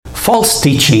False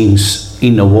teachings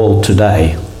in the world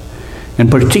today, and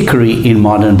particularly in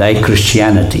modern day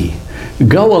Christianity,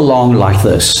 go along like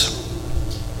this.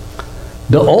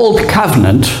 The Old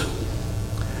Covenant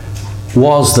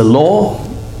was the law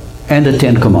and the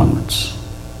Ten Commandments,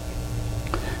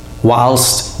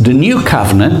 whilst the New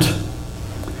Covenant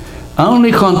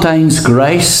only contains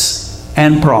grace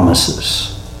and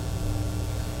promises.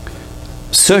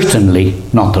 Certainly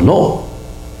not the law.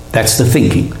 That's the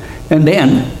thinking. And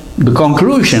then the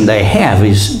conclusion they have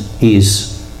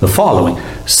is the following.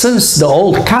 Since the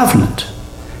Old Covenant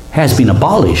has been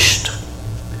abolished,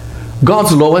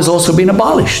 God's law has also been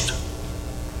abolished.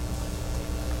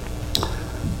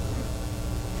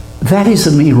 That is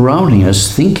an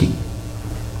erroneous thinking.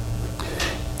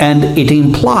 And it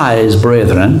implies,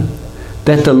 brethren,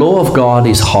 that the law of God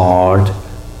is hard,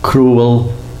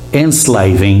 cruel,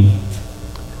 enslaving,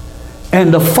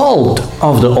 and the fault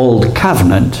of the Old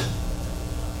Covenant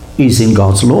is in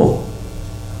God's law.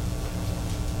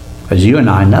 As you and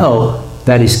I know,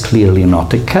 that is clearly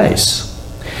not the case.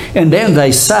 And then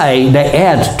they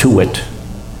add to it.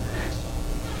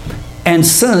 And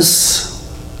since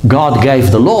God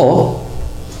gave the law,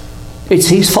 it's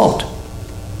His fault.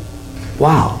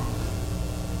 Wow.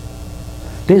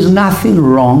 There's nothing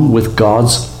wrong with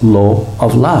God's law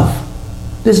of love.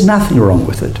 There's nothing wrong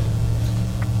with it.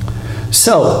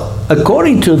 So,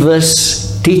 according to this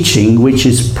teaching, which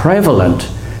is prevalent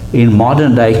in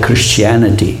modern day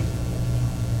Christianity,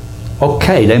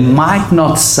 okay, they might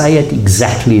not say it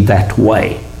exactly that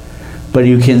way, but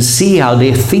you can see how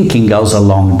their thinking goes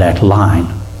along that line.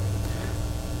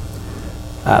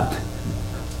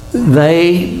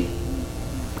 They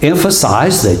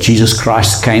emphasize that Jesus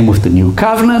Christ came with the new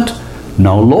covenant,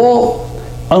 no law,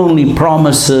 only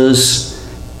promises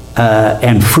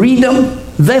and freedom.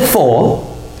 Therefore,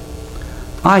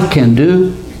 I can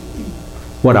do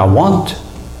what I want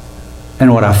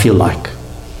and what I feel like.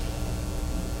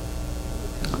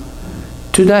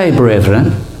 Today,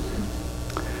 brethren,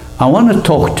 I want to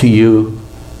talk to you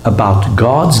about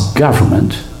God's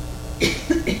government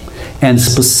and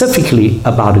specifically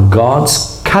about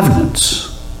God's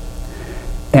covenants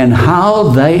and how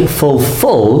they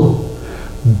fulfill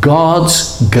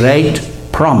God's great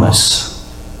promise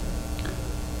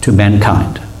to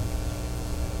mankind.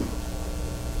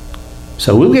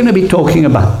 So we're going to be talking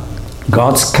about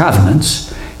God's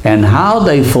covenants and how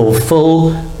they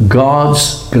fulfill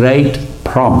God's great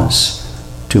promise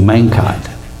to mankind.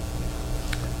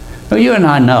 Now, you and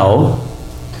I know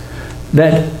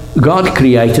that God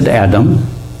created Adam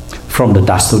from the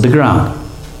dust of the ground.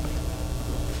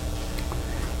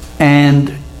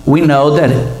 And we know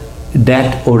that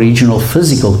that original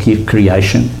physical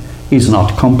creation is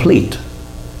not complete.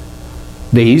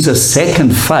 There is a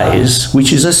second phase,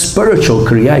 which is a spiritual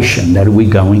creation that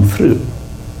we're going through.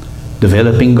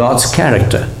 Developing God's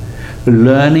character,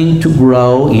 learning to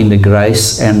grow in the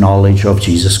grace and knowledge of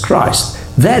Jesus Christ.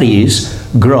 That is,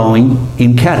 growing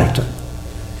in character.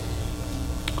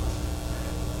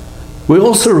 We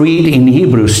also read in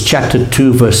Hebrews chapter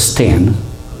 2 verse 10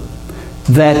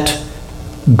 that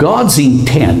God's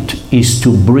intent is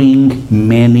to bring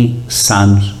many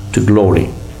sons to glory.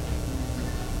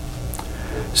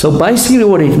 So basically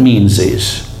what it means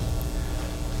is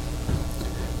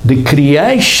the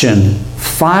creation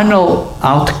final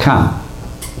outcome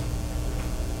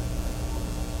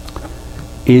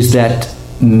is that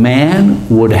man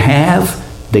would have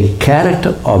the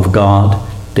character of God,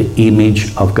 the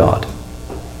image of God.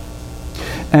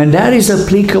 And that is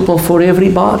applicable for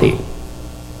everybody.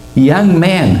 Young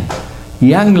men,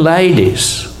 young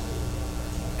ladies,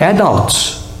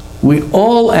 adults, we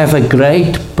all have a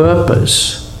great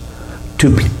purpose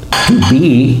to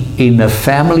be in the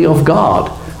family of God,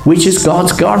 which is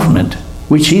God's government,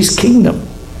 which is His kingdom.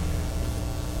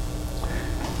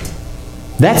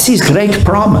 That's His great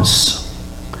promise,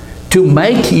 to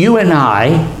make you and I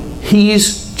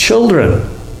His children.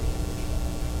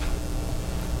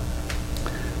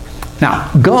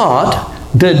 Now, God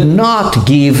did not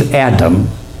give Adam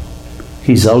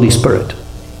His Holy Spirit.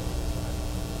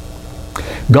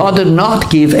 God did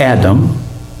not give Adam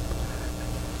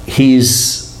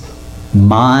his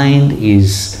mind,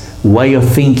 his way of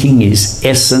thinking, his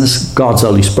essence, God's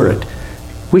Holy Spirit,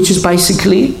 which is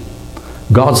basically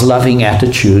God's loving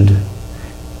attitude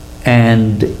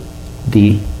and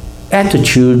the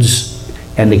attitudes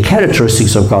and the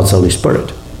characteristics of God's Holy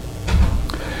Spirit.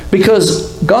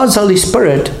 Because God's Holy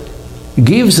Spirit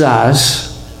gives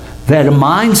us that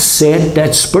mindset,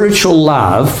 that spiritual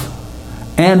love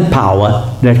and power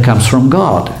that comes from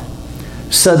God,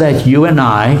 so that you and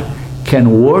I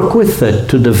can work with it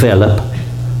to develop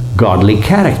godly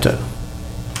character,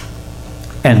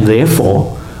 and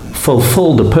therefore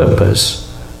fulfill the purpose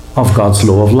of God's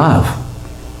law of love.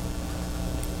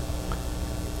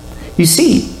 You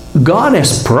see, God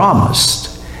has promised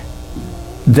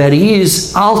that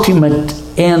His ultimate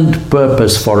end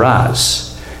purpose for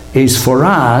us is for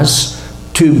us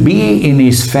to be in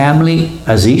His family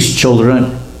as His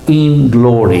children in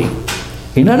glory.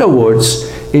 In other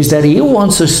words, is that He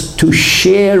wants us to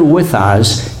share with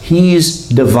us His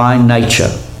divine nature.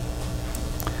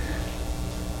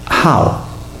 How?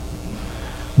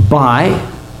 By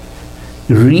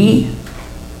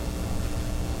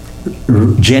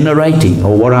regenerating,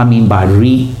 or what I mean by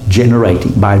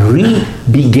regenerating, by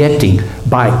re-begetting,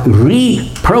 by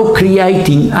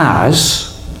re-procreating us,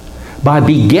 by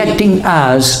begetting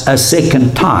us a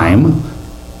second time,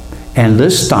 and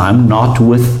this time not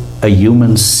with a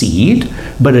human seed,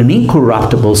 but an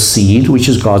incorruptible seed, which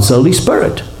is God's Holy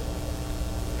Spirit.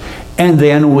 And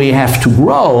then we have to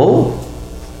grow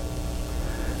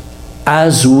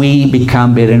as we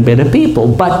become better and better people.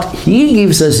 But He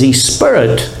gives us His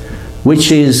Spirit,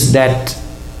 which is that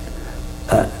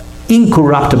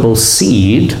incorruptible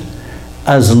seed,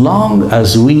 as long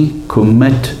as we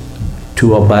commit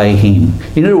to obey Him.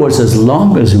 In other words, as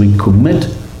long as we commit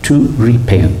to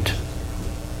repent.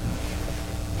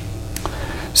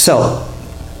 So,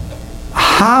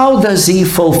 how does He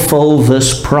fulfill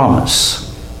this promise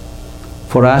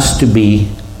for us to be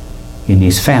in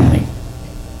His family?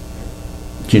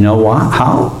 Do you know why?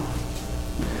 How?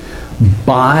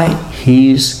 By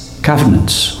His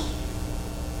covenants.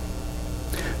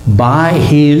 By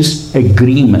His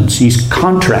agreements, His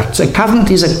contracts. A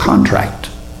covenant is a contract.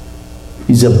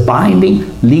 It's a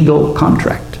binding legal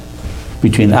contract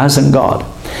between us and God.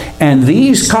 And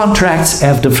these contracts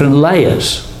have different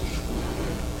layers,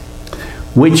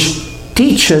 which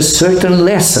teach us certain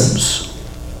lessons.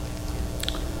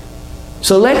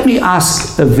 So let me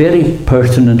ask a very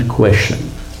pertinent question.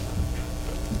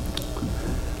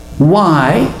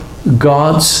 Why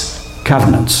God's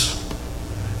covenants?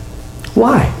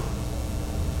 Why?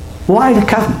 Why the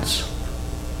covenants?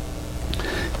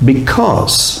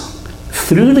 Because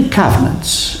through the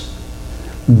covenants,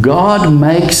 God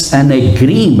makes an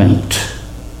agreement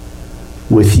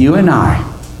with you and I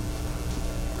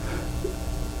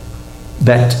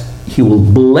that He will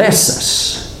bless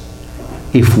us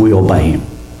if we obey Him.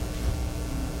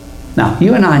 Now,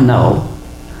 you and I know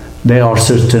there are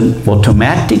certain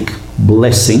automatic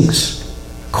blessings,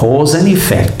 cause and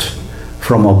effect,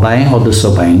 from obeying or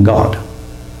disobeying God.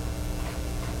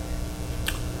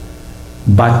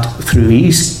 But through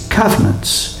His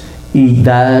covenants, He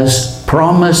does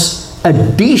promise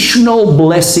additional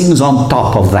blessings on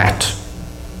top of that.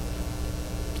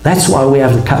 That's why we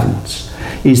have the covenants.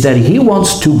 Is that He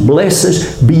wants to bless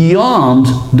us beyond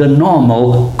the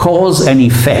normal cause and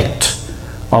effect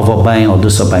of obeying or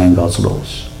disobeying God's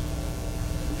laws.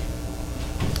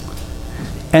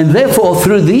 And therefore,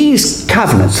 through these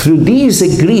covenants, through these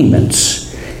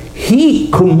agreements,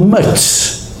 He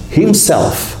commits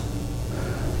Himself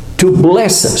to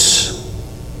bless us,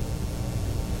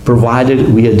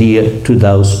 provided we adhere to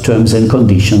those terms and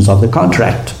conditions of the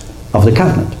contract, of the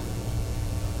covenant.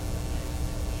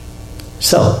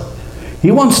 So,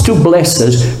 He wants to bless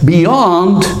us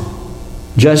beyond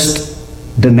just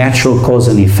the natural cause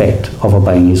and effect of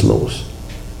obeying His laws.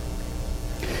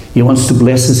 He wants to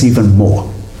bless us even more.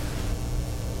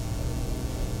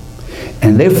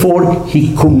 And therefore,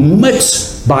 He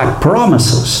commits by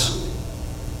promises.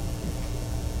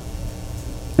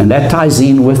 And that ties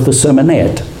in with the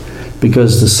sermonette.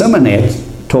 Because the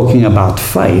sermonette, talking about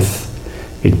faith,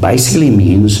 it basically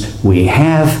means we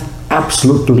have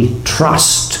absolutely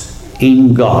trust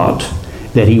in God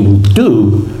that He will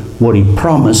do what He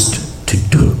promised to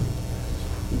do.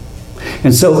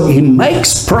 And so He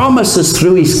makes promises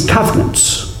through His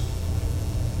covenants.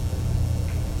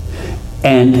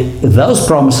 And those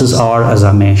promises are, as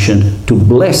I mentioned, to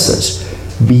bless us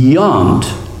beyond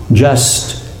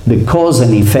just the cause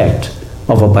and effect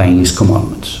of obeying His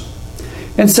commandments.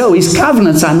 And so His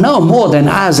covenants are no more than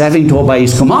us having to obey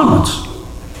His commandments.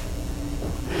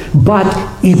 But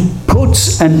He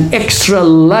puts an extra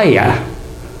layer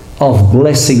of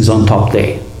blessings on top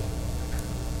there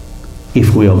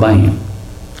if we obey Him.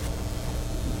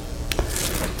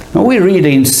 Now we read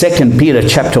in 2 Peter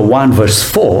chapter 1 verse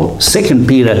 4, 2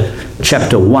 Peter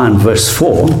chapter 1 verse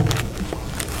 4,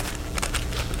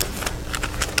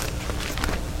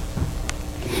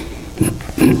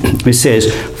 it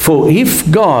says, "For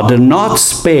if God did not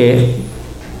spare,"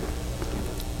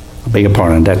 I beg your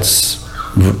pardon, that's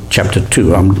chapter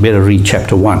 2. I better read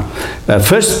chapter 1.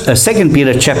 2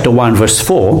 Peter chapter 1 verse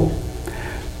 4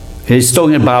 is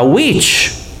talking about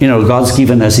which, God's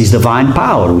given us his divine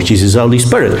power, which is his Holy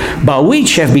Spirit, by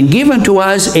which have been given to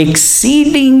us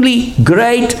exceedingly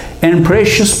great and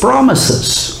precious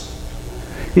promises.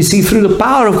 You see, through the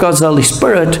power of God's Holy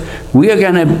Spirit, we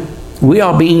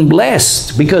are being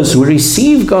blessed because we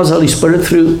receive God's Holy Spirit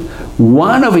through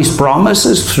one of his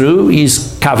promises, through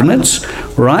his covenants,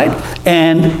 right?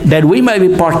 And that we may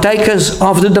be partakers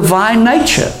of the divine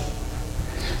nature.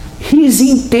 His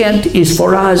intent is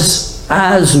for us,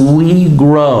 as we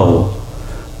grow,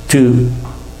 to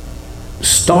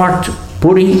start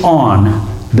putting on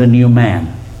the new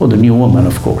man, or the new woman,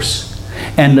 of course.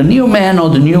 And the new man or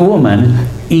the new woman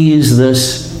is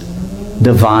this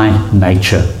divine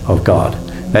nature of God.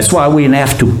 That's why we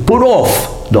have to put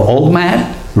off the old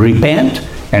man, repent,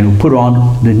 and put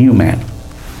on the new man.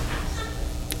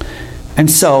 And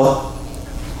so,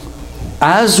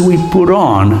 as we put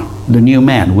on the new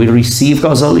man, we receive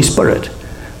God's Holy Spirit,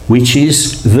 which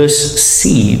is this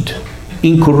seed,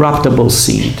 incorruptible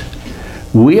seed.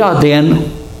 We are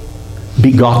then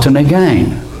begotten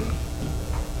again,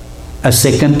 a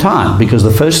second time, because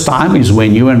the first time is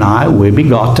when you and I were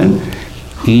begotten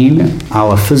in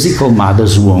our physical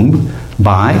mother's womb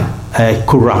by a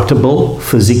corruptible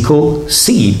physical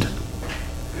seed.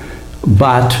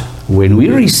 But when we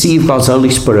receive God's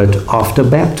Holy Spirit after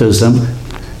baptism,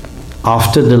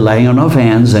 after the laying on of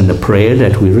hands and the prayer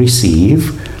that we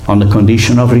receive on the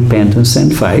condition of repentance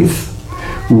and faith,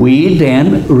 we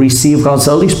then receive God's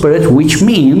Holy Spirit, which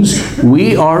means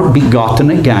we are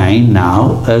begotten again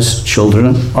now as children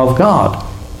of God.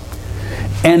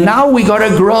 And now we got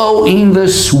to grow in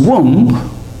this womb,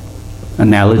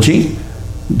 analogy,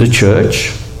 the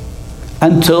church,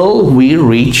 until we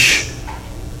reach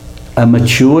a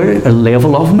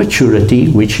level of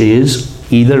maturity, which is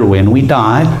either when we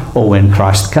die or when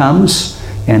Christ comes,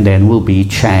 and then we'll be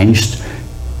changed,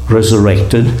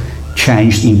 resurrected,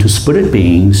 changed into spirit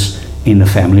beings in the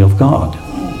family of God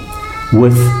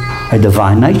with a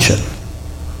divine nature.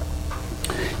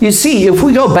 You see, if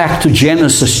we go back to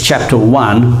Genesis chapter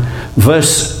 1,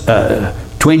 verse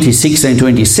 26 and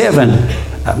 27,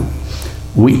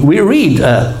 we read,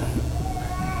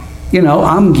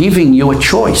 I'm giving you a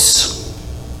choice.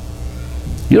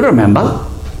 You remember?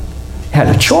 You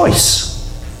had a choice.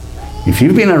 If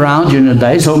you've been around in the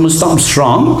days of Mr.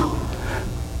 Armstrong,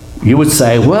 you would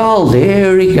say, well,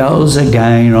 there he goes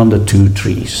again on the two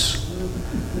trees.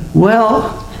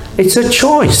 Well, it's a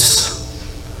choice.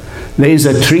 There's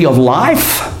a tree of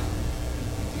life,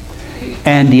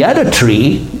 and the other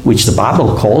tree, which the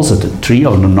Bible calls it the tree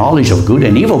of the knowledge of good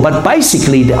and evil, but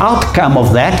basically the outcome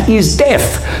of that is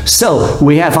death. So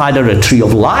we have either a tree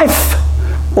of life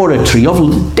or a tree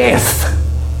of death.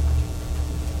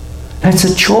 That's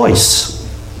a choice.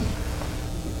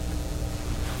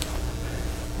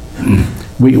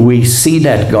 We see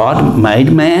that God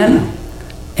made man,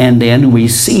 and then we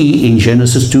see in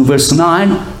Genesis 2 verse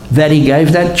 9 that he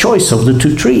gave that choice of the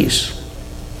two trees.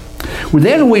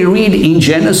 Then we read in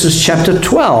Genesis chapter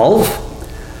 12,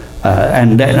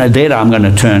 and there I'm going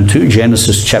to turn to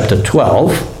Genesis chapter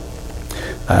 12,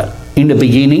 in the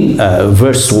beginning,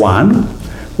 verse 1,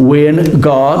 when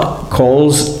God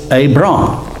calls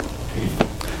Abram.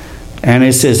 And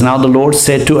it says, now the Lord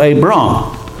said to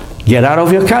Abram, get out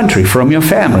of your country, from your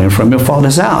family, and from your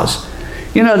father's house.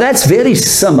 That's very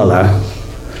similar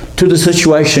to the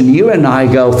situation you and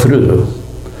I go through.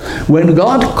 When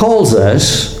God calls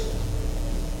us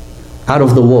out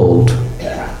of the world,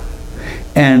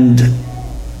 and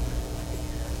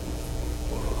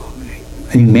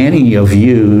in many of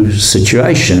you's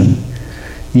situation,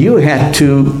 you had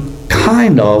to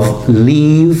kind of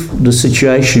leave the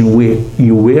situation where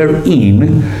you were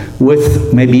in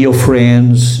with maybe your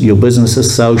friends, your business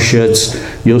associates,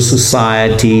 your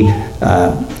society.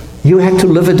 You had to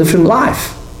live a different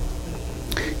life.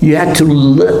 You had to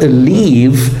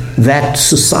leave that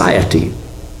society.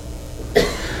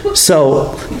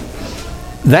 So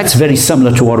that's very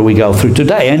similar to what we go through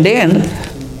today. And then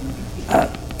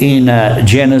in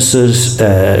Genesis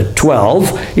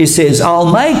 12, it says,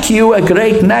 I'll make you a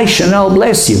great nation, I'll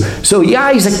bless you. So Yah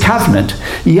is a covenant.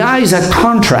 Yah is a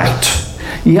contract.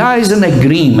 Yah is an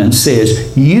agreement.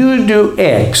 Says, you do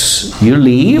X, you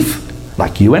leave,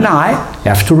 like you and I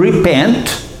have to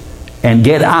repent and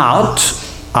get out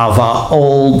of our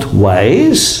old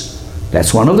ways.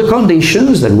 That's one of the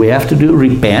conditions that we have to do,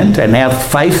 repent and have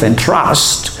faith and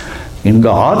trust in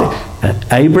God.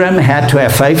 Abraham had to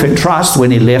have faith and trust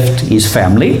when he left his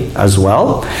family as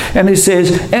well. And he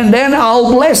says, and then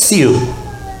I'll bless you.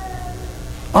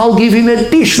 I'll give him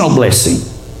additional blessing.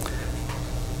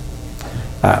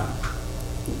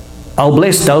 I'll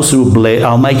bless those who bless.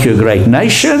 I'll make you a great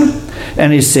nation.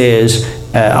 And he says,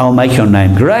 I'll make your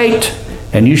name great,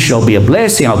 and you shall be a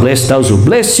blessing. I'll bless those who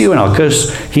bless you, and I'll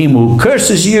curse him who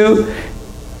curses you.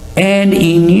 And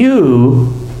in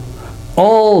you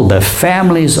all the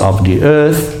families of the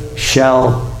earth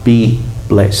shall be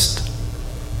blessed.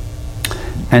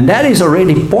 And that is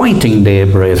already pointing there,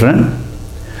 brethren,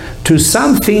 to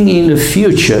something in the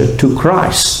future, to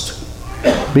Christ.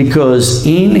 Because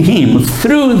in him,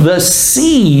 through the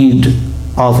seed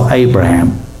of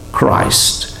Abraham,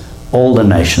 Christ, all the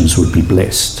nations would be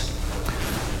blessed.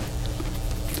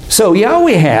 So here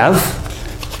we have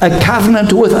a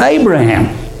covenant with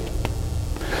Abraham.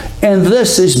 And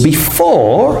this is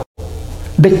before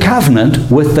the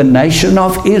covenant with the nation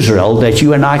of Israel that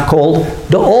you and I call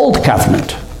the Old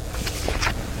Covenant.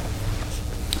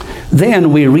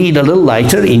 Then we read a little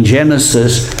later in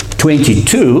Genesis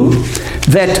 22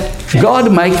 that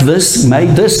God made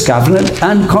this covenant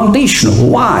unconditional.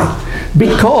 Why?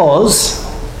 Because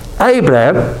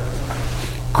Abraham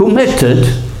committed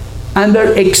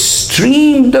under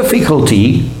extreme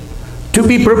difficulty to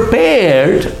be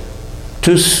prepared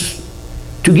to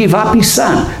give up his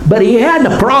son. But he had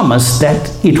a promise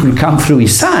that it would come through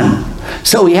his son.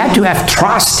 So he had to have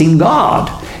trust in God.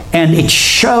 And it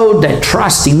showed that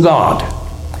trust in God.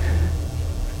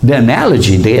 The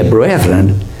analogy there,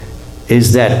 brethren,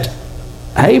 is that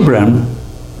Abraham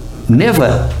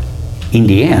never, in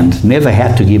the end, never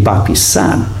had to give up his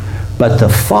son, but the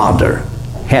father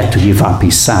had to give up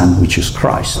his son, which is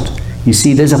Christ. You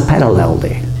see, there's a parallel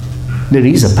there. There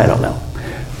is a parallel.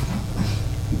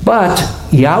 But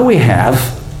here we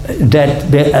have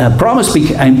that the promise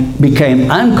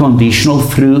became unconditional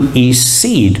through his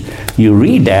seed. You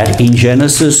read that in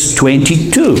Genesis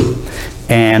 22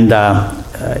 and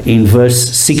in verse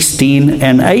 16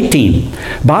 and 18.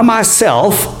 By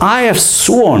myself I have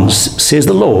sworn, says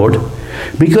the Lord,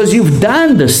 because you've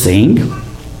done this thing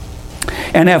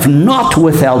and have not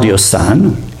withheld your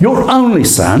son, your only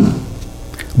son.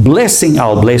 Blessing,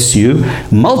 I'll bless you.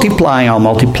 Multiplying, I'll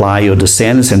multiply your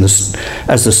descendants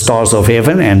as the stars of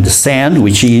heaven and the sand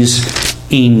which is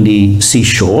in the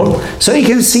seashore. So you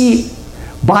can see,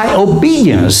 by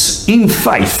obedience in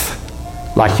faith,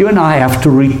 like you and I have to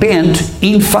repent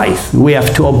in faith. We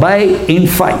have to obey in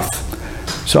faith.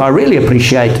 So I really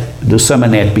appreciate the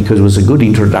sermonette because it was a good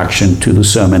introduction to the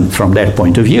sermon from that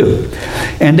point of view.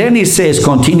 And then he says,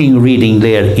 continuing reading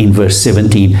there in verse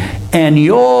 17, and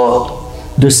your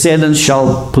descendants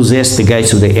shall possess the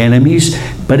gates of their enemies.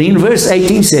 But in verse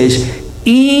 18 says,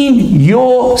 in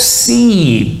your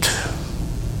seed,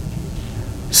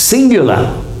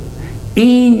 singular,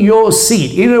 in your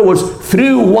seed. In other words,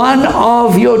 through one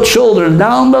of your children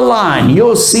down the line,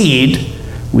 your seed,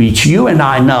 which you and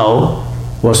I know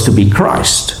was to be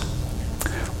Christ,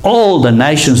 all the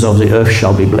nations of the earth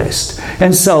shall be blessed.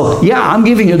 And so, yeah, I'm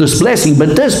giving you this blessing,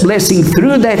 but this blessing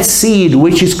through that seed,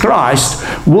 which is Christ,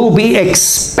 will be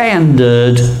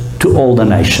expanded to all the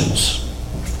nations.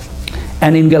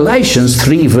 And in Galatians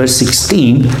 3 verse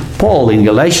 16, Paul in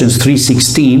Galatians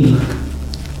 3:16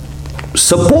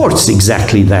 supports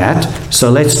exactly that. So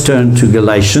let's turn to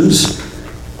Galatians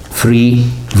 3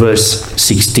 verse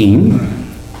 16.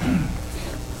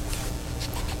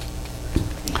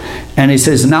 And it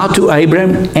says, now to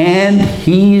Abraham and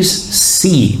his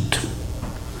seed,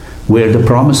 where the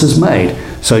promise is made.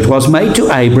 So it was made to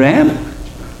Abraham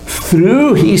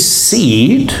through his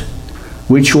seed,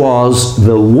 which was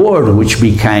the Word which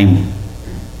became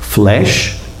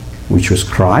flesh, which was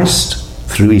Christ,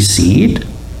 through his seed.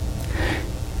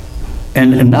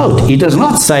 And note, he does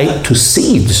not say to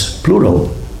seeds,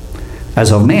 plural,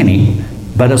 as of many,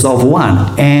 but as of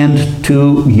one, and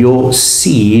to your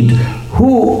seed,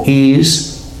 who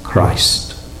is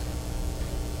Christ.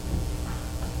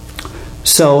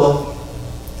 So,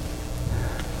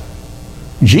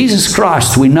 Jesus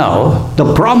Christ, we know,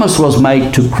 the promise was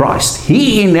made to Christ.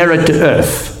 He inherited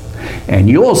earth. And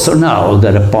you also know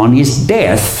that upon his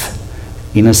death,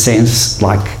 in a sense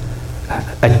like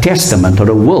a testament or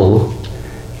a will,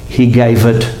 he gave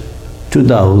it to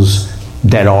those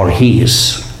that are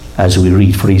his. As we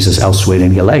read, for instance, elsewhere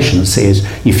in Galatians, it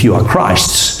says, if you are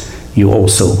Christ's, you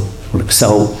also.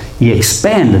 So he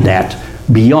expanded that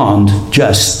beyond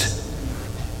just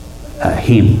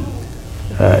him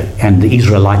and the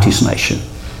Israelitish nation.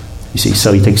 You see,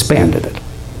 so it expanded it.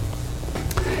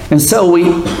 And so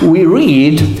we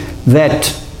read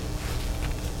that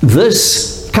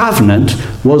this covenant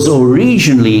was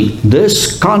originally,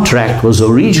 this contract was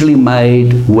originally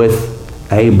made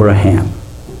with Abraham.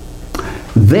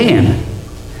 Then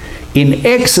in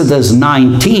Exodus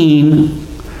 19,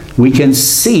 we can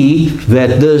see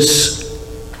that this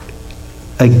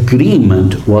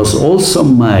agreement was also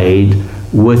made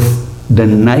with the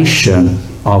nation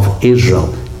of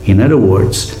Israel. In other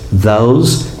words,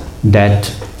 those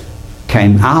that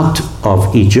came out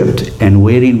of Egypt and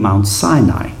were in Mount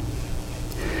Sinai.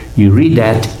 You read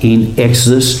that in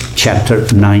Exodus chapter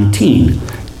 19.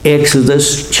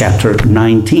 Exodus chapter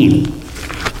 19.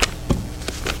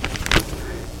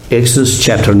 Exodus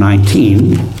chapter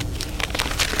 19.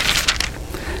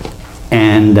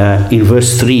 And in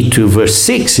verse 3 to verse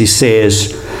 6, he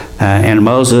says, and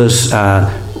Moses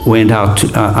went out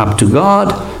up to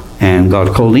God, and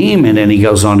God called him. And then he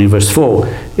goes on in verse 4,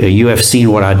 you have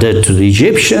seen what I did to the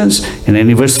Egyptians. And then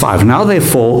in verse 5, now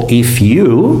therefore, if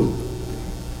you,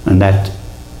 and that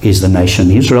is the nation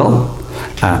Israel,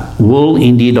 will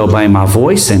indeed obey my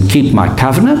voice and keep my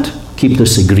covenant, keep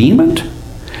this agreement,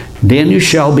 then you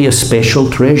shall be a special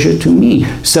treasure to me.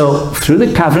 So through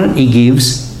the covenant, he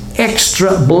gives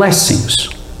extra blessings.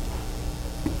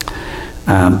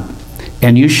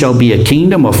 And you shall be a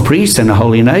kingdom of priests and a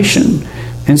holy nation.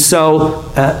 And so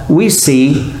we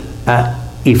see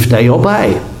if they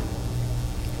obey.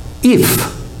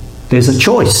 If there's a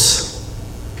choice,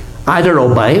 either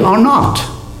obey or not.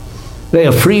 They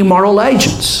are free moral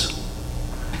agents.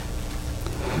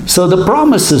 So the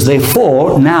promises,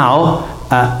 therefore, now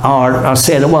are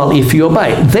said, well, if you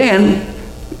obey, then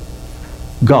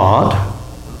God,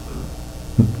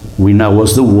 we know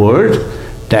was the Word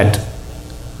that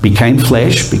became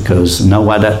flesh, because no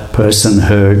other person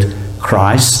heard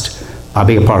Christ, I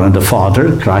beg your pardon, the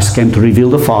Father. Christ came to reveal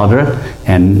the Father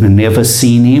and never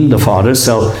seen him, the Father.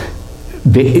 So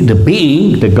the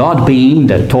being, the God being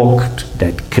that talked,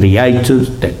 that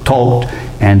created, that talked,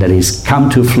 and that is come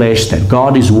to flesh, that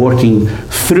God is working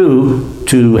through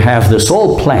to have this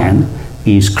whole plan,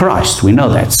 is Christ. We know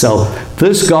that. So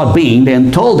this God being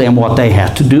then told them what they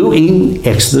had to do in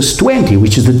Exodus 20,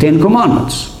 which is the Ten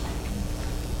Commandments.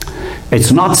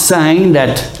 It's not saying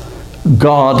that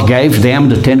God gave them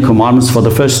the Ten Commandments for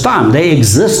the first time. They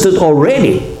existed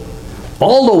already,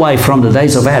 all the way from the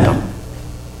days of Adam.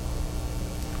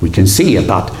 We can see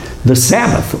about the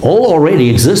Sabbath, all already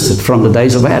existed from the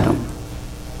days of Adam.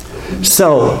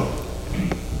 So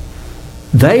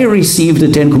they received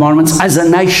the Ten Commandments as a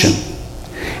nation.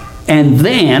 And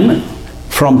then,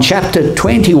 from chapter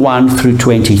 21 through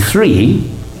 23,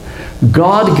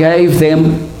 God gave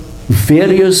them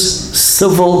various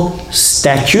civil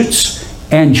statutes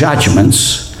and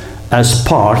judgments as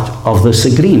part of this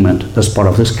agreement, as part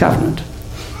of this covenant.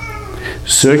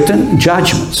 Certain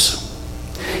judgments.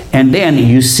 And then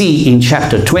you see in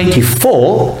chapter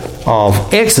 24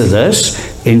 of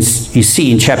Exodus, you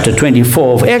see in chapter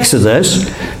 24 of Exodus,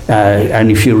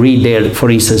 and if you read there, for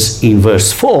instance, in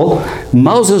verse 4,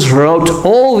 Moses wrote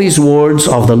all these words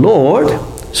of the Lord,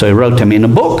 so he wrote them in a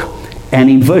book. And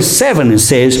in verse 7 it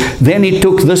says, then he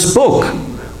took this book,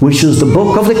 which is the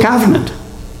book of the covenant,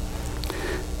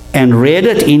 and read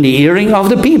it in the hearing of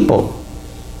the people.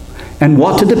 And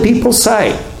what did the people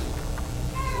say?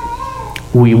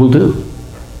 We will do.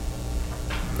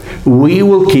 We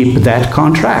will keep that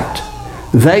contract.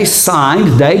 They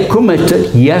signed, they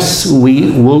committed, yes,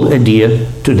 we will adhere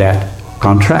to that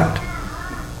contract.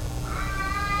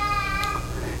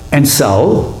 And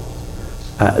so,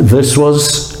 this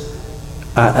was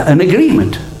an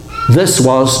agreement. This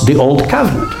was the old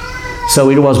covenant. So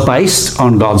it was based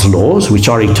on God's laws, which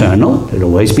are eternal, had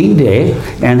always been there,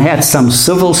 and had some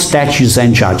civil statutes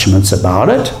and judgments about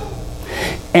it.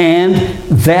 And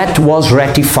that was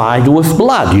ratified with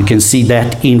blood. You can see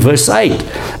that in verse 8.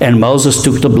 And Moses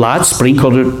took the blood,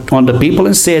 sprinkled it on the people,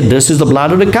 and said, this is the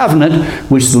blood of the covenant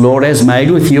which the Lord has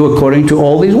made with you according to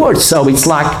all these words. So it's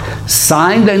like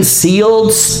signed and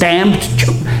sealed, stamped,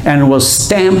 and was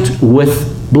stamped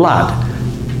with blood.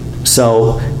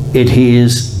 So it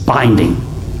is binding.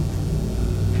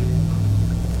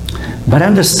 But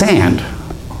understand,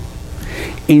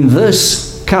 in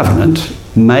this covenant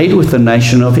made with the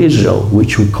nation of Israel,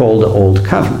 which we call the Old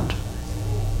Covenant,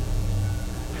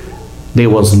 there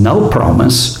was no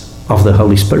promise of the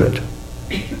Holy Spirit.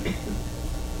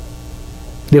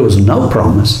 There was no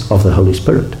promise of the Holy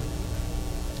Spirit.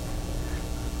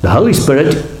 The Holy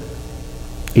Spirit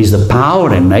is the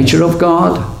power and nature of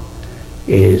God.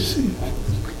 It's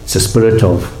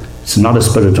not a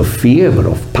spirit of fear, but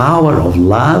of power, of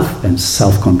love, and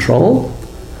self-control.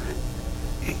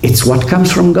 It's what comes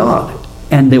from God.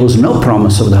 And there was no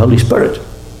promise of the Holy Spirit.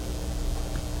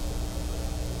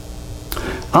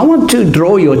 I want to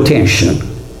draw your attention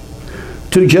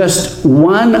to just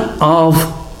one of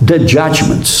the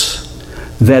judgments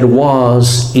that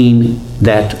was in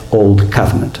that old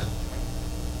covenant.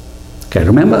 Okay,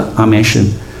 remember I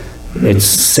mentioned its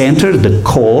center, the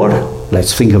core.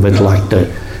 Let's think of it like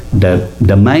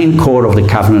the main core of the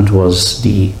covenant was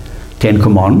the Ten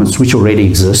Commandments, which already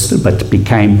existed but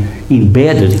became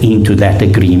embedded into that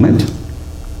agreement.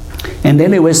 And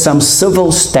then there were some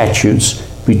civil statutes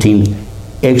between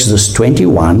Exodus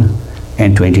 21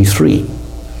 and 23.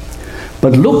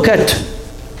 But look at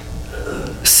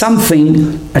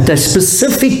something, at a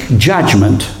specific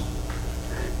judgment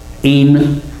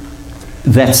in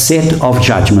that set of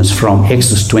judgments from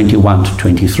Exodus 21 to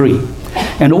 23.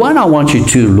 And the one I want you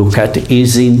to look at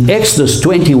is in Exodus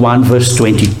 21 verse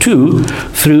 22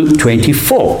 through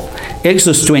 24.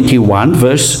 Exodus 21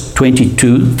 verse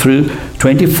 22 through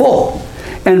 24.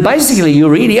 And basically you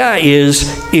read here is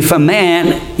if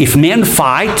men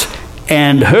fight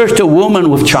and hurt a woman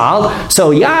with child,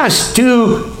 so yes,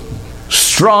 two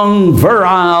strong,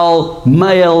 virile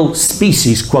male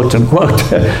species, quote unquote,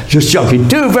 just joking,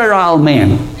 two virile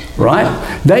men,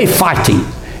 right? They're fighting.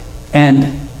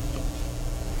 And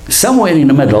somewhere in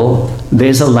the middle,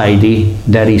 there's a lady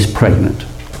that is pregnant.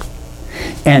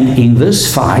 And in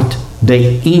this fight,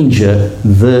 they injure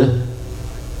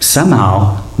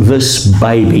somehow this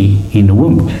baby in the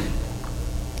womb.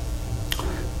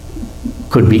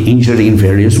 Could be injured in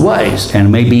various ways.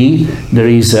 And maybe there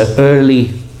is an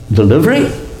early delivery.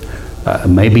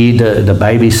 Maybe the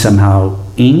baby is somehow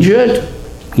injured,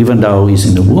 even though he's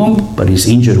in the womb, but he's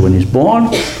injured when he's born.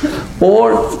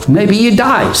 Or maybe he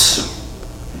dies.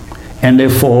 And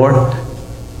therefore,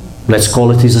 let's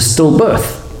call it is a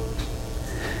stillbirth.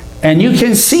 And you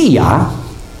can see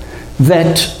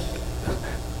that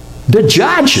the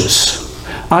judges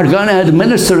are going to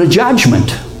administer a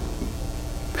judgment.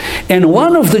 And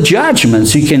one of the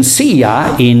judgments you can see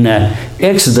in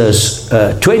Exodus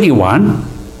 21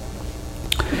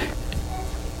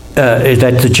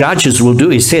 that the judges will do,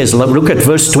 it says, look at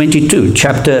verse 22,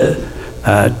 chapter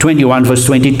 21 verse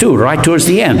 22, right towards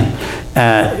the end.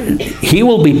 He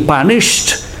will be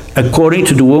punished according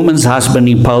to the woman's husband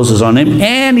imposes on him,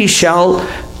 and he shall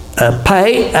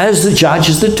pay as the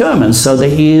judges determine. So there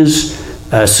is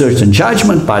a certain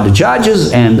judgment by the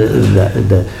judges, and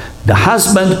the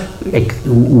husband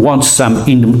wants some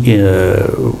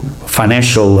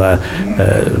financial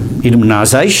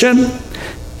indemnization.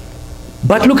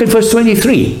 But look at verse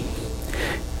 23.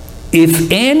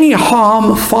 If any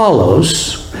harm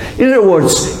follows, in other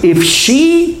words, if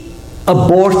she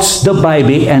aborts the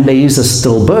baby and there is a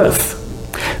stillbirth,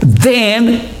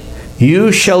 then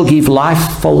you shall give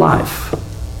life for life.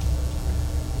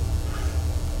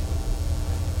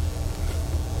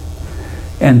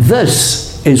 And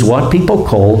this is what people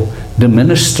call the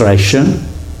ministration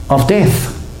of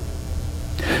death.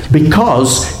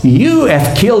 Because you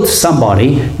have killed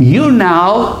somebody, you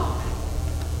now,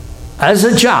 as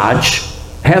a judge,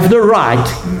 have the right,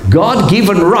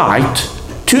 God-given right,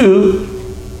 to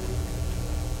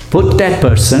put that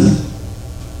person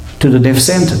to the death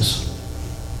sentence.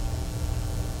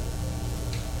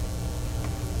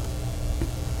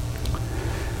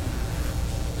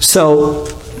 So,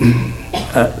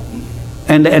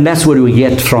 and that's what we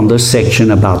get from this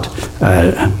section about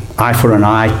eye for an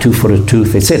eye, tooth for a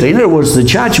tooth, etc. In other words, the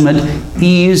judgment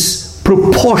is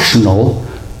proportional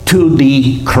to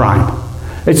the crime.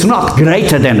 It's not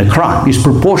greater than the crime, it's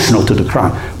proportional to the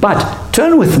crime. But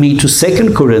turn with me to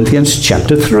 2 Corinthians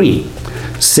chapter 3.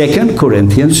 2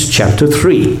 Corinthians chapter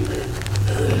 3.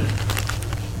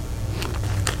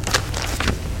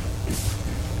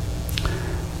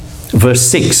 Verse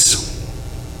 6.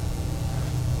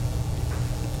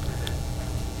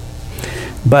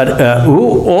 But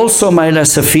who also made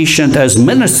us sufficient as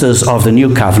ministers of the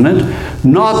new covenant,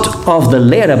 not of the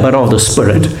letter, but of the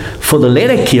Spirit. For the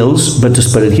letter kills, but the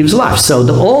Spirit gives life. So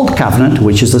the old covenant,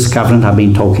 which is this covenant I've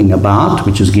been talking about,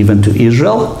 which is given to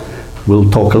Israel, we'll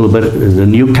talk a little bit, the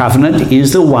new covenant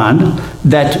is the one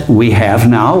that we have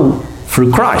now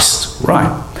through Christ,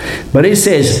 right? But it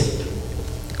says,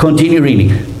 continue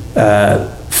reading,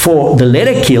 for the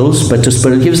letter kills, but the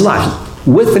Spirit gives life.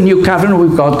 With the new covenant,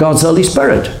 we've got God's Holy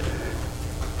Spirit.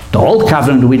 The old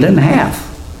covenant we didn't have.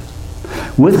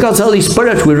 With God's Holy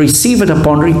Spirit, we receive it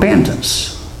upon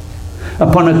repentance,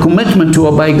 upon a commitment to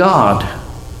obey God.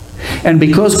 And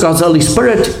because God's Holy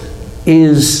Spirit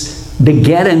is the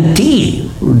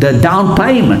guarantee, the down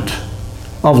payment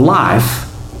of life,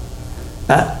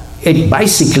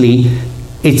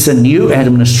 it's a new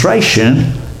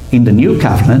administration in the new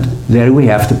covenant. There we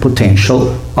have the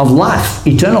potential of life,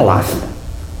 eternal life.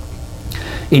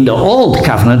 In the old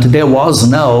covenant, there was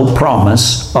no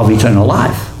promise of eternal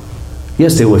life.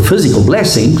 Yes, there were physical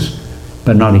blessings, but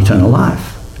but not eternal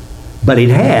life. But it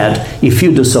had, if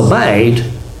you disobeyed,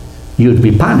 you'd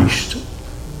be punished.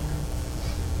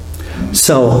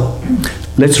 So,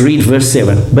 let's read verse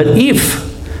 7. But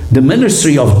if the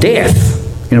ministry of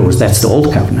death, in other words, that's the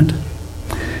old covenant,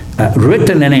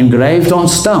 written and engraved on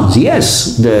stones.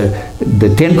 Yes,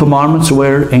 the Ten Commandments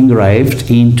were engraved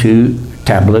into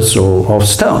tablets of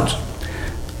stones.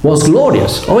 Was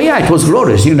glorious. Oh yeah, it was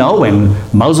glorious. You know, when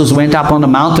Moses went up on the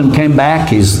mountain, came back,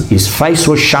 his face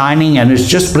was shining, and it's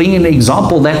just bringing an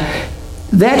example that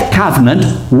that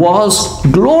covenant was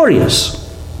glorious.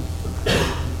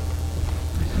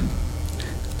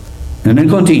 And then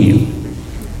continue.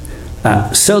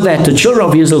 So that the children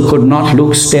of Israel could not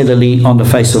look steadily on the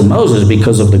face of Moses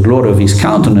because of the glory of his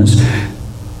countenance,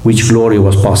 which glory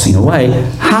was passing away.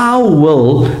 How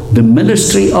will the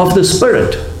ministry of the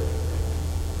Spirit,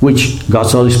 which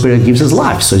God's Holy Spirit gives us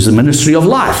life, so it's the ministry of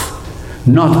life,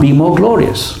 not be more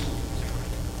glorious?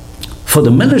 For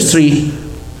the ministry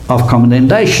of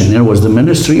commendation, it was the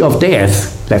ministry of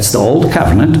death, that's the old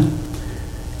covenant,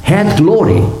 had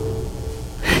glory.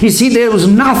 You see, there was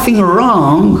nothing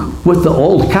wrong with the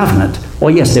old covenant. Oh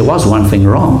yes, there was one thing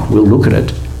wrong. We'll look at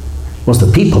it. It was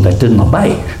the people that didn't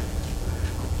obey.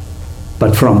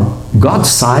 But from God's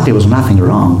side, there was nothing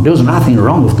wrong. There was nothing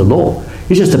wrong with the law.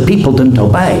 It's just the people didn't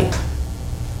obey.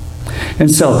 And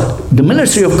so, the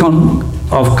ministry of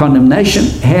condemnation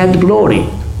had glory.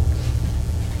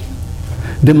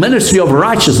 The ministry of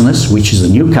righteousness, which is the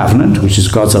new covenant, which is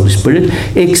God's Holy Spirit,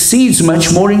 exceeds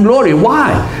much more in glory.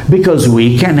 Why? Because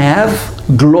we can have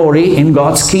glory in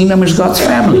God's kingdom as God's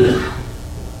family.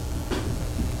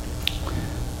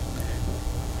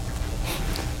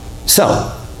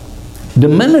 So, the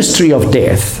ministry of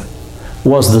death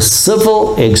was the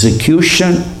civil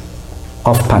execution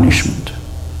of punishment.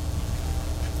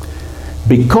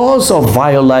 Because of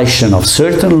violation of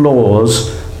certain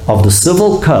laws of the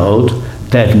civil code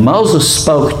that Moses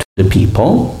spoke to the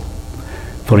people,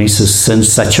 for instance, since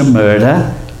such a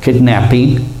murder,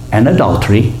 kidnapping, and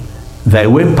adultery, they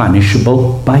were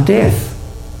punishable by death.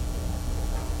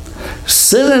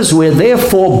 Sinners were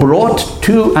therefore brought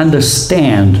to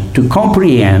understand, to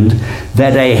comprehend,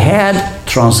 that they had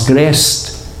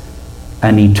transgressed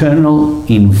an eternal,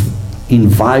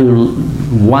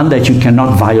 one that you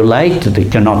cannot violate, that you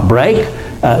cannot break,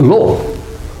 law.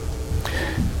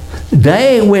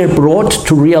 They were brought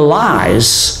to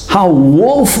realize how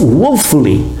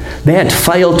woefully they had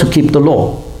failed to keep the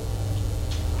law.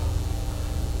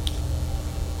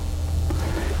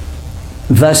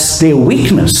 Thus, their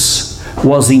weakness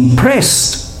was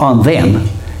impressed on them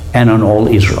and on all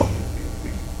Israel.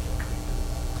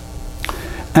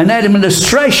 An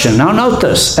administration, now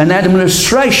notice, an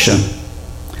administration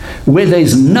where there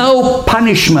is no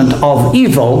punishment of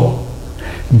evil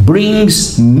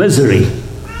brings misery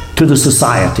to the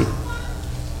society.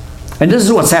 And this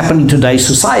is what's happening in today's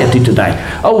society today.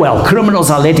 Oh well,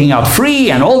 criminals are letting out free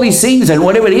and all these things and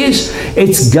whatever it is,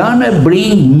 it's gonna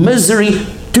bring misery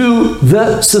to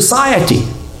the society.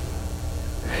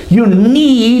 You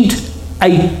need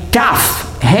a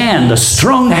tough hand, a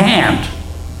strong hand,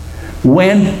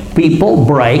 when people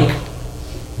break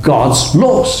God's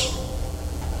laws.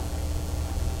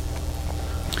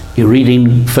 You read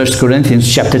in 1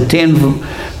 Corinthians chapter 10,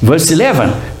 verse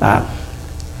 11.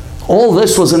 All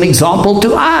this was an example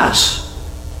to us.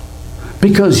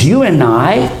 Because you and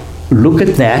I look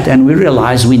at that and we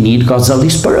realize we need God's Holy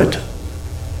Spirit.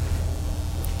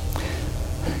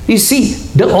 You see,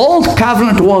 the old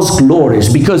covenant was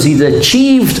glorious because it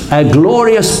achieved a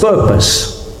glorious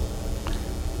purpose.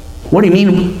 What do you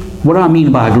mean? What do I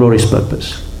mean by a glorious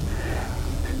purpose?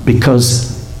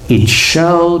 Because it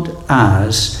showed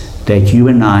us that you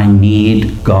and I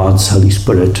need God's Holy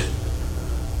Spirit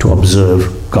to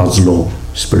observe God's law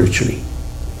spiritually.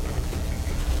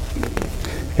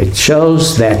 It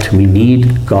shows that we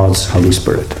need God's Holy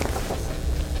Spirit.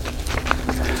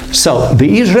 So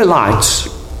the Israelites,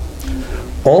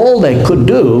 all they could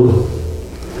do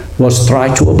was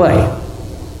try to obey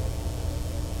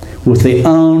with their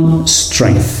own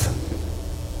strength.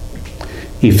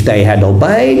 If they had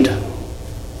obeyed,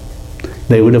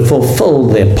 they would have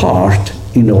fulfilled their part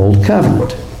in the old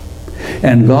covenant.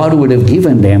 And God would have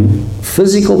given them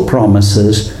physical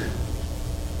promises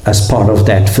as part of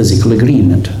that physical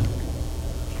agreement.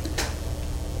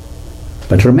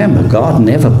 But remember, God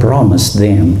never promised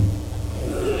them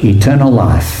eternal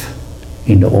life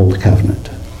in the old covenant.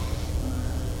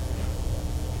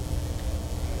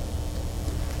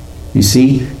 You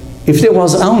see, if there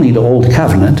was only the old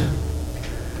covenant,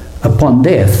 upon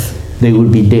death they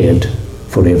would be dead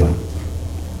forever.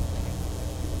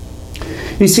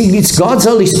 You see, it's God's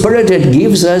Holy Spirit that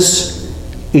gives us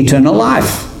eternal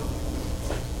life.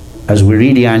 As we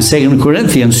read here in 2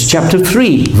 Corinthians chapter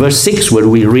 3, verse 6, where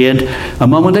we read a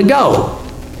moment ago.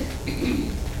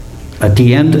 At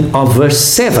the end of verse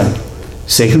 7.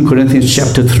 2 Corinthians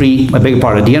chapter 3, I beg your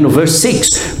pardon, at the end of verse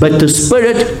 6. But the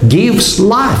Spirit gives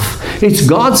life. It's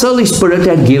God's Holy Spirit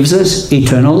that gives us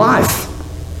eternal life.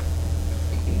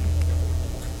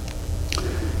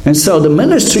 And so the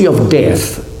ministry of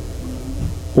death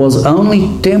was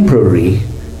only temporary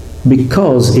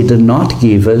because it did not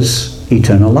give us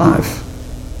eternal life.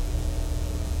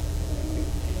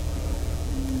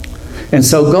 And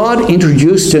so God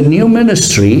introduced a new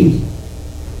ministry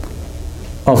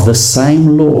of the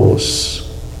same laws.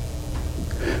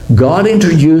 God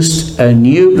introduced a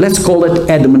new, let's call it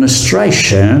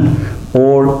administration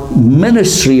or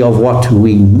ministry of what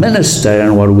we minister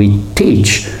and what we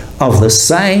teach of the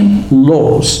same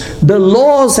laws. The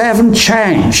laws haven't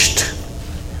changed.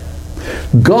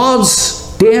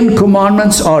 God's 10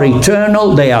 commandments are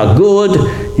eternal. They are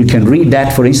good. You can read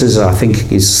that, for instance, I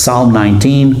think it's Psalm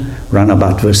 19, around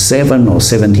about verse 7 or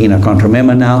 17, I can't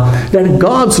remember now, that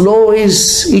God's law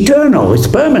is eternal. It's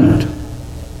permanent.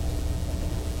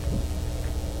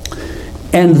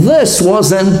 And this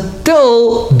was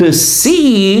until the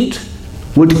seed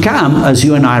would come, as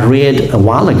you and I read a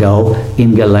while ago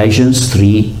in Galatians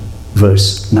 3,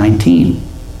 verse 19.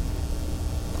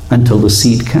 Until the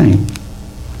seed came.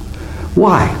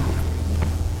 Why?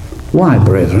 Why,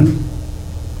 brethren?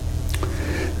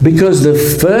 Because the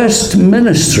first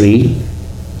ministry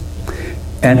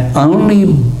and only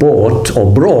brought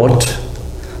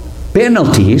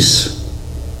penalties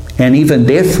and even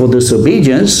death for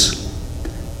disobedience,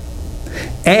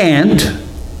 and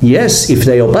yes, if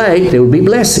they obeyed, there would be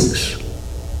blessings.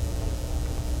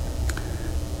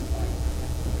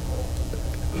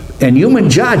 And human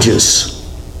judges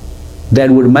that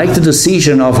would make the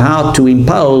decision of how to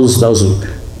impose those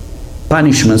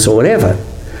punishments or whatever,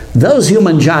 those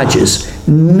human judges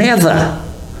never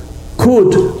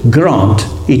could grant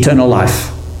eternal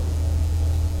life.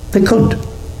 They couldn't.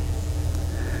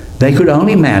 They could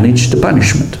only manage the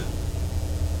punishment.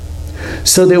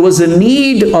 So there was a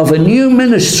need of a new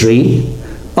ministry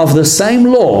of the same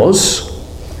laws,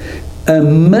 a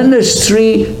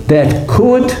ministry that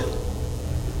could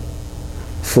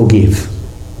forgive.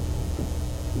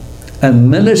 A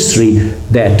ministry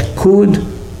that could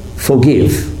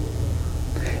forgive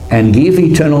and give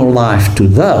eternal life to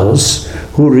those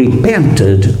who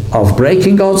repented of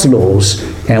breaking God's laws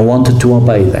and wanted to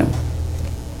obey them.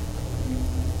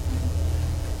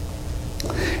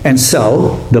 And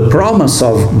so, the promise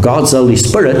of God's Holy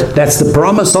Spirit, that's the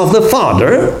promise of the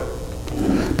Father,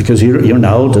 because you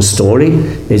know the story.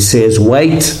 It says,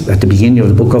 wait, at the beginning of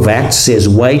the book of Acts, says,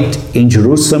 wait in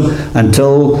Jerusalem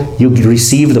until you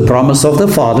receive the promise of the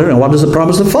Father. And what is the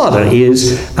promise of the Father?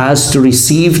 Is us to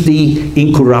receive the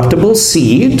incorruptible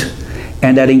seed,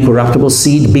 and that incorruptible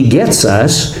seed begets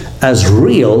us as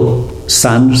real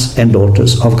sons and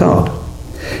daughters of God.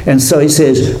 And so he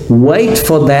says, wait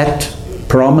for that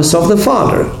promise of the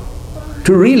Father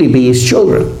to really be his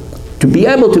children, to be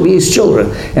able to be his children.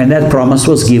 And that promise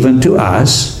was given to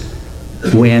us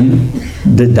when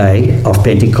the day of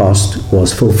Pentecost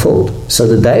was fulfilled. So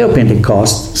the day of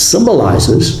Pentecost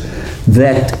symbolizes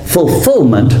that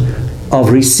fulfillment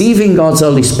of receiving God's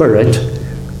Holy Spirit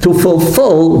to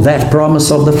fulfill that promise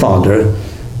of the Father,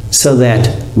 so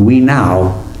that we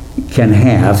now can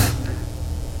have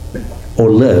or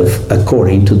live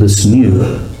according to this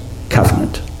new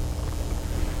covenant.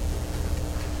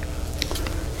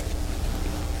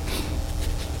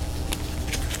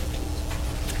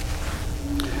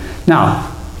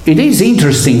 Now, it is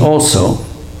interesting also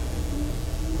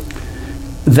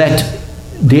that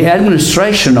the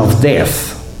administration of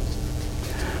death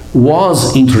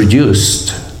was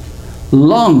introduced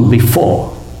long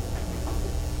before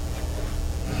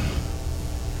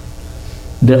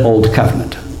the Old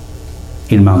Covenant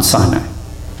in Mount Sinai.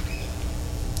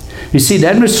 You see, the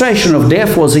administration of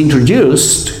death was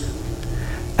introduced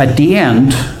at the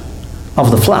end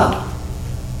of the flood.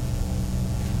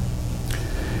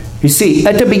 You see,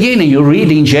 at the beginning, you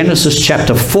read in Genesis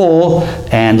chapter 4,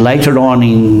 and later on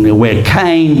in where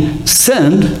Cain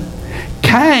sinned,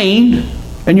 Cain,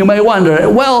 and you may wonder,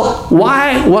 well,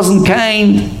 why wasn't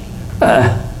Cain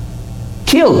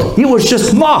killed? He was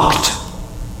just mocked.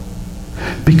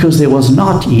 Because there was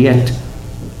not yet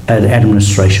an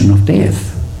administration of death.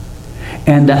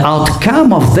 And the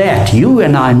outcome of that, you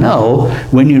and I know,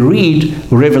 when you read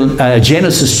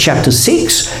Genesis chapter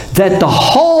 6, that the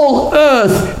whole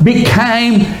earth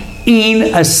became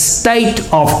in a state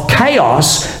of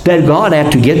chaos that God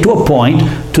had to get to a point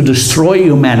to destroy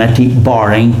humanity,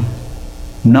 barring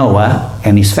Noah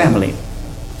and his family.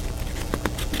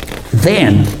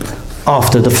 Then,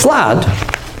 after the flood,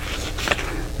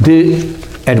 the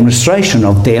administration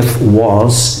of death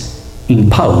was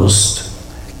imposed.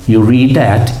 You read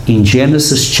that in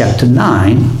Genesis chapter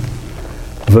 9,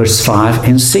 verse 5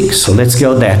 and 6. So let's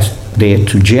go there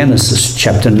to Genesis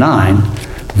chapter 9,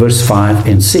 verse 5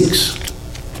 and 6.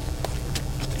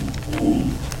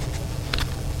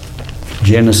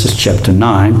 Genesis chapter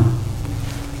 9,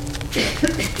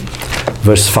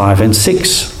 verse 5 and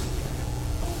 6.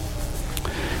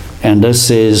 And this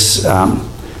is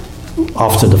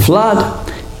after the flood.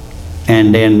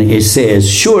 And then it says,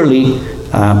 surely,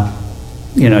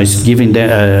 it's giving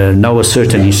Noah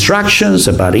certain instructions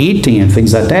about eating and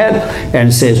things like that. And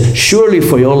it says, surely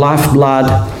for your lifeblood,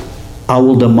 I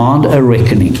will demand a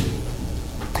reckoning.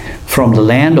 From the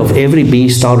land of every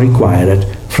beast I'll require it,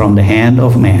 from the hand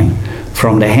of man.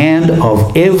 From the hand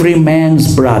of every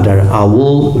man's brother I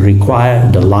will require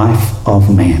the life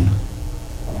of man.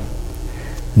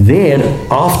 There,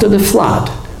 after the flood,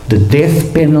 the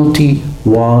death penalty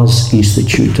was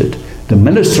instituted. The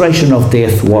ministration of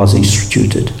death was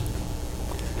instituted.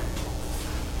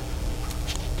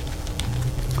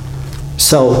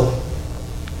 So,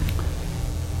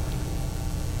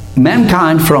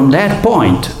 mankind from that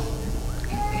point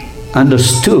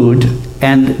understood,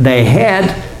 and they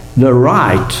had the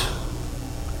right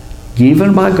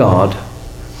given by God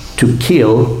to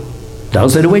kill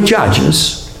those that were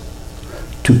judges,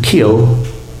 to kill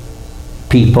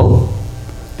people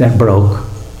that broke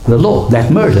the law,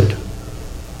 that murdered,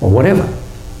 or whatever.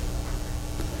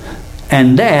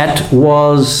 And that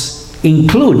was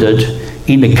included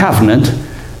in the covenant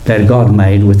that God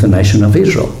made with the nation of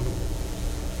Israel.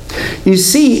 You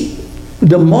see,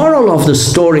 the moral of the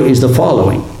story is the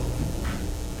following: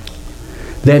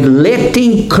 that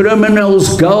letting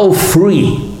criminals go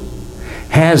free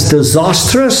has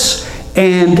disastrous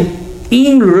and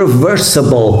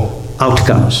irreversible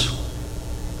outcomes.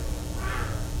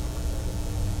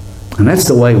 And that's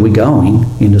the way we're going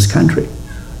in this country.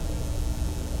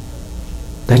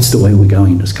 That's the way we're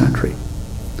going in this country.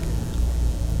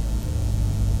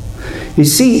 You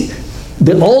see,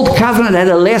 the old covenant had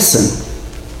a lesson.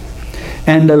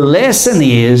 And the lesson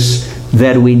is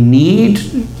that we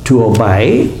need to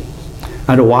obey,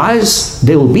 otherwise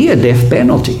there will be a death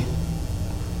penalty.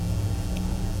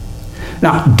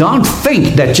 Now, don't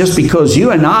think that just because you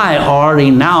and I are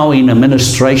now in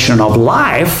administration of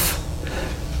life,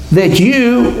 that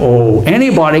you or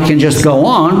anybody can just go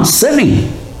on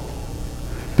sinning.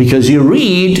 Because you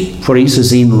read, for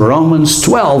instance, in Romans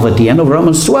 12, at the end of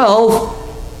Romans 12,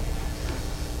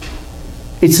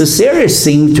 it's a serious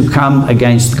thing to come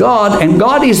against God, and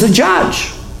God is the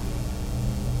judge.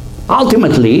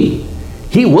 Ultimately,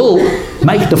 He will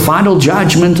make the final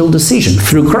judgmental decision,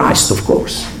 through Christ, of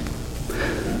course.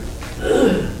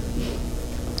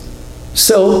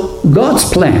 So, God's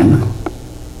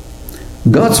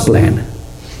plan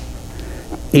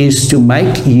is to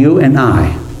make you and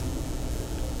I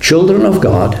children of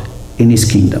God in His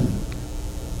kingdom.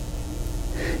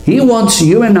 He wants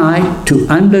you and I to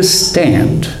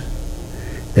understand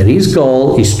that His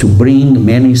goal is to bring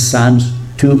many sons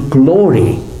to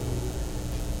glory.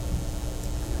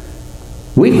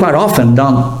 We quite often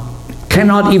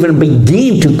cannot even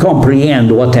begin to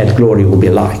comprehend what that glory will be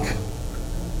like.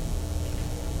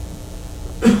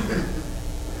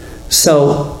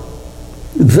 So,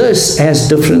 this has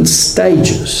different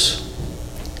stages.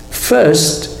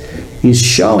 First, He's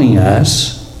showing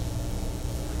us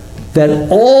that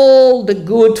all the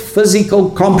good physical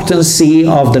competency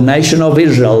of the nation of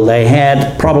Israel, they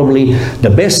had probably the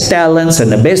best talents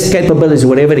and the best capabilities,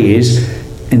 whatever it is,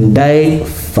 and they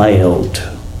failed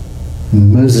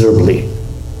miserably.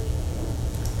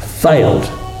 Failed.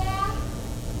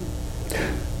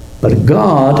 But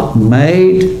God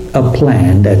made a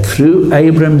plan that through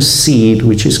Abraham's seed,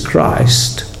 which is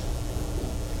Christ,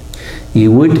 He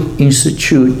would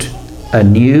institute a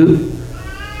new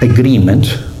agreement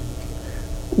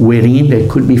wherein there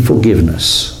could be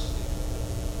forgiveness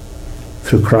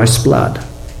through Christ's blood.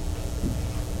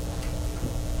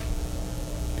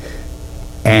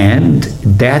 And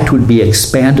that would be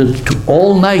expanded to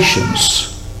all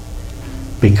nations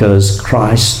because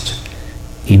Christ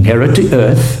inherited the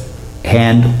earth,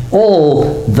 and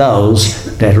all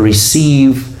those that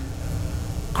receive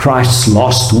Christ's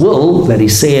lost will, that He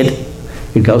said,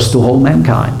 it goes to all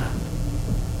mankind.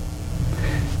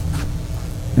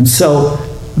 And so,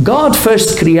 God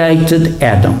first created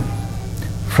Adam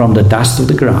from the dust of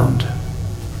the ground.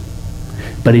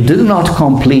 But he did not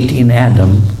complete in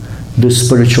Adam the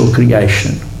spiritual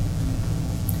creation.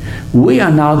 We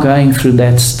are now going through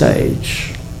that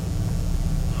stage.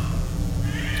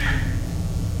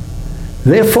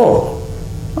 Therefore,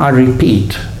 I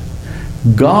repeat,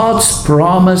 God's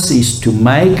promise is to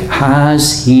make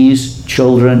us His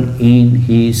children in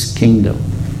His kingdom.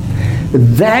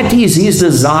 That is His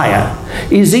desire.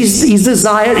 His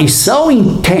desire is so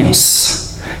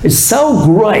intense, it's so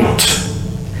great,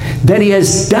 that He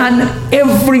has done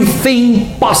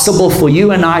everything possible for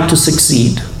you and I to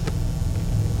succeed.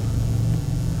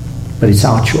 But it's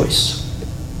our choice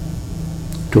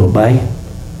to obey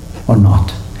or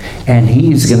not. And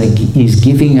He's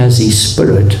giving us His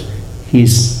Spirit,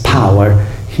 His power,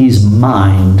 His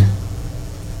mind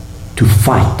to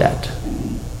fight that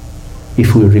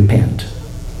if we repent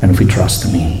and if we trust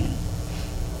in Him.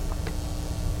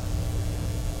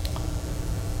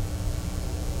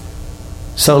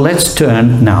 So let's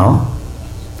turn now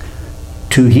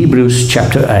to Hebrews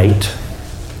chapter 8,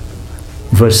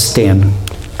 verse 10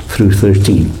 through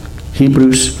 13.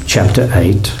 Hebrews chapter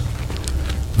 8,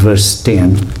 verse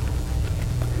 10.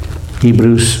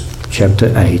 Hebrews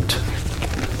chapter 8,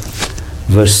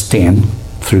 verse 10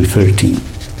 through 13.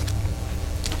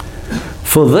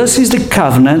 For this is the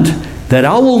covenant that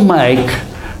I will make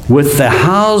with the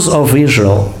house of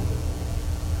Israel.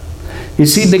 You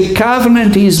see, the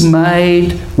covenant is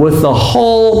made with the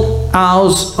whole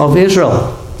house of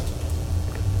Israel.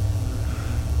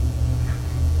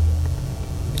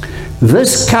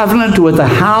 This covenant with the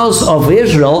house of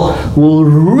Israel will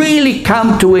really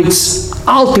come to its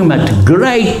ultimate,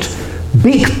 great,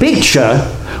 big picture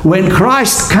when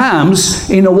Christ comes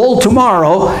in the world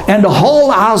tomorrow and the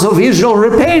whole house of Israel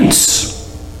repents.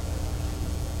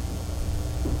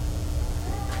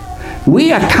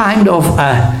 We are kind of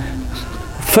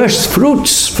first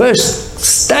fruits, first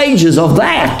stages of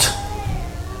that.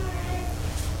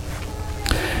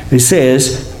 It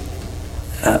says,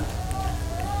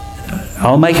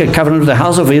 I'll make a covenant with the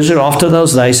house of Israel after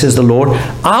those days, says the Lord.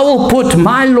 I will put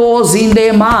my laws in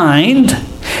their mind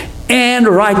and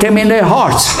write them in their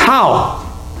hearts. How?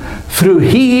 Through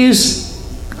His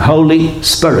Holy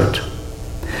Spirit.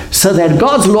 So that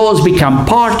God's laws become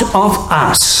part of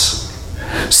us.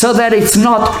 So that it's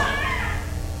not,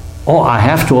 oh, I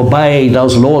have to obey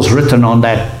those laws written on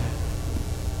that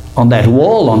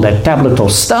wall, on that tablet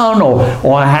of stone,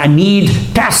 or I need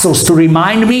tassels to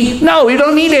remind me. No, you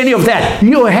don't need any of that.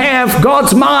 You have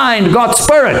God's mind, God's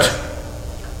Spirit.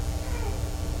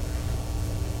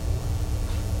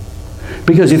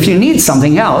 Because if you need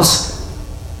something else,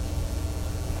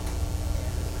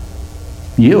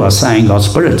 you are saying God's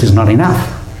Spirit is not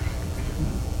enough.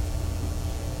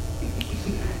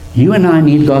 You and I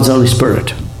need God's Holy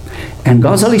Spirit. And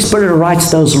God's Holy Spirit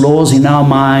writes those laws in our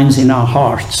minds, in our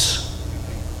hearts.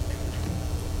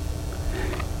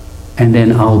 And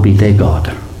then I'll be their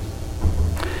God.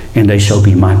 And they shall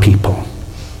be my people.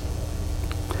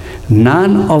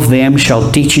 None of them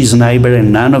shall teach his neighbor,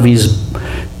 and none of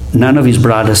his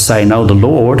brothers say, know the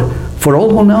Lord, for all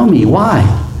will know me. Why?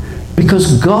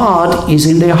 Because God is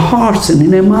in their hearts and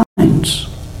in their minds.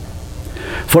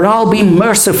 For I'll be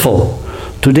merciful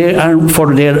to their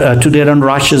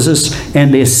unrighteousness,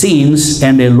 and their sins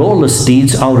and their lawless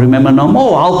deeds I'll remember no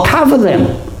more. I'll cover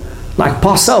them. Like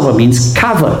Passover means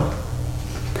cover.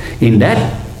 In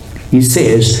that, he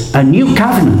says, a new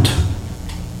covenant.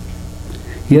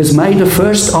 He has made the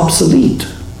first obsolete.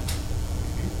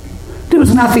 There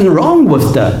was nothing wrong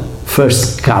with the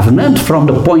first covenant from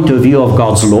the point of view of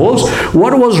God's laws.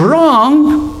 What was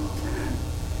wrong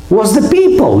was the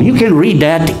people. You can read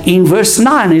that in verse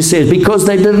 9. It says, because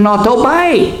they did not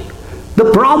obey.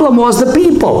 The problem was the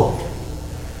people.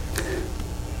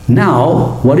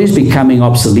 Now, what is becoming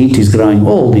obsolete is growing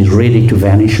old, is ready to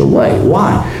vanish away.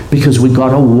 Why? Because we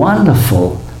got a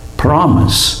wonderful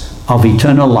promise of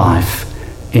eternal life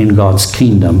in God's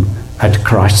kingdom at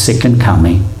Christ's second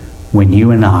coming, when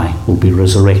you and I will be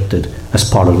resurrected as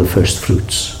part of the first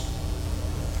fruits.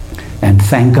 And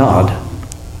thank God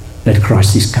that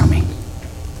Christ is coming.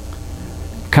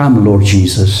 Come, Lord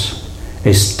Jesus,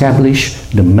 establish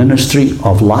the ministry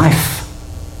of life,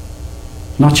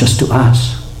 not just to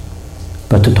us,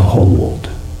 but to the whole world.